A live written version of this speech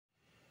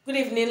Good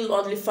evening,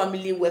 lovely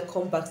family.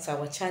 Welcome back to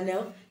our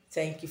channel.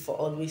 Thank you for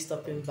always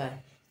stopping by.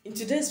 In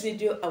today's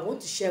video, I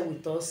want to share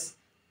with us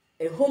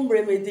a home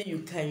remedy you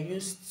can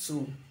use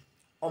to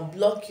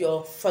unblock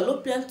your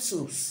fallopian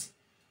tubes.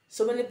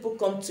 So many people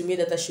come to me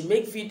that I should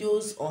make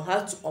videos on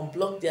how to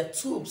unblock their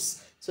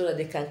tubes so that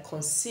they can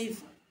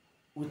conceive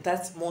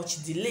without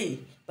much delay.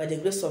 By the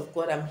grace of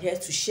God, I'm here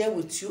to share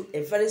with you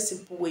a very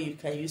simple way you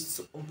can use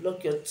to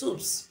unblock your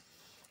tubes.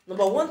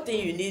 Number one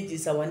thing you need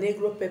is our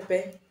negro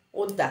pepper.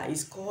 Oda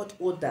is called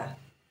Oda.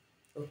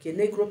 Okay,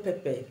 negro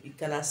pepper. You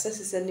can access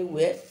it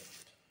anywhere.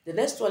 The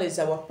next one is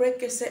our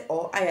prekese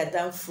or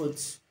iodine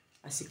fruit,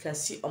 as you can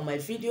see on my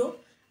video.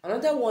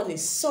 Another one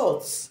is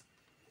salt.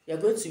 You're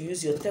going to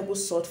use your table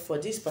salt for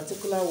this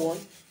particular one.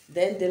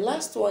 Then the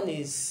last one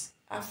is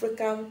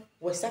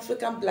West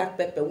African black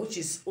pepper, which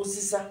is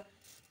Oziza.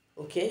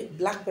 Okay,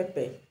 black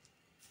pepper.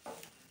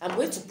 I'm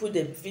going to put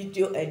the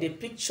video and the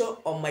picture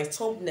on my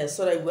thumbnail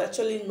so that you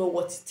actually know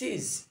what it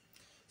is.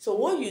 So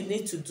what you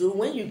need to do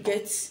when you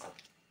get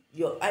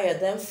your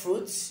iodine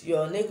fruits,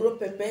 your negro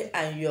pepper,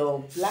 and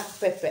your black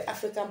pepper,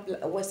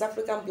 West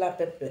African black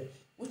pepper,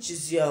 which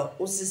is your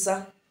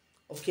Oziza,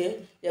 okay,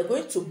 you're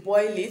going to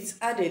boil it,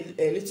 add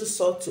a little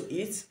salt to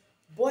it,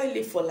 boil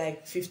it for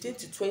like 15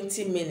 to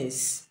 20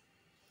 minutes.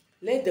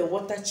 Let the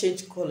water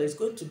change color. It's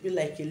going to be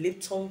like a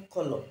Lipton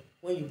color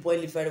when you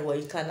boil it very well.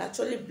 You can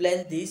actually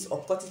blend this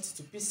or cut it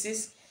to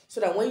pieces so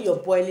that when you're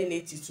boiling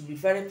it, it will be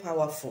very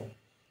powerful.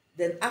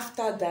 Then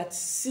after that,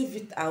 sieve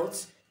it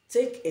out.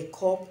 Take a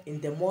cup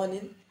in the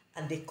morning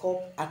and a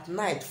cup at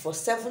night for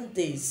 7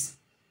 days.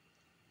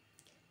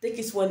 Take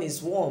it when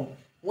it's warm.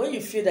 When you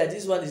feel that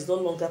this one is no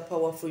longer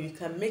powerful, you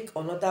can make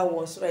another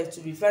one so that it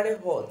will be very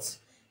hot.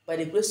 By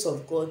the grace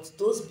of God,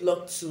 those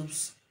blocked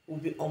tubes will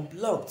be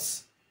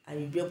unblocked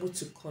and you'll be able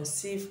to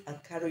conceive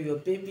and carry your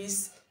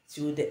babies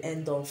till the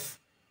end of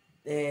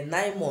the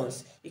 9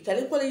 months. You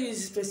can equally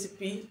use this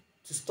recipe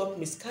to stop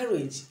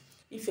miscarriage.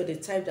 If you're the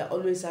type that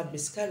always have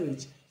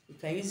miscarriage, you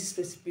can use this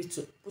recipe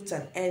to put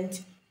an end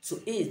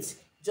to it.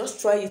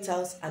 Just try it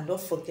out and don't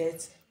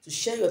forget to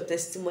share your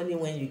testimony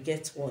when you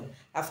get one.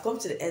 I've come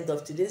to the end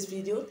of today's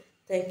video.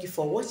 Thank you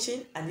for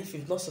watching, and if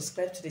you've not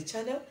subscribed to the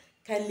channel,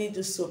 kindly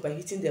do so by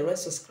hitting the red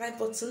subscribe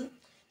button,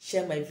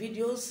 share my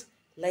videos,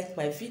 like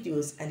my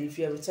videos, and if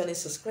you're a returning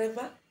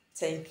subscriber,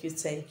 thank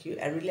you.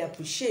 I really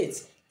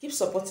appreciate. Keep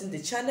supporting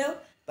the channel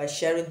by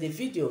sharing the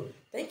video.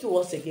 Thank you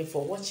once again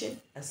for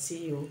watching, and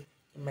see you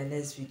in my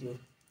next video.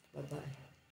 Bye bye.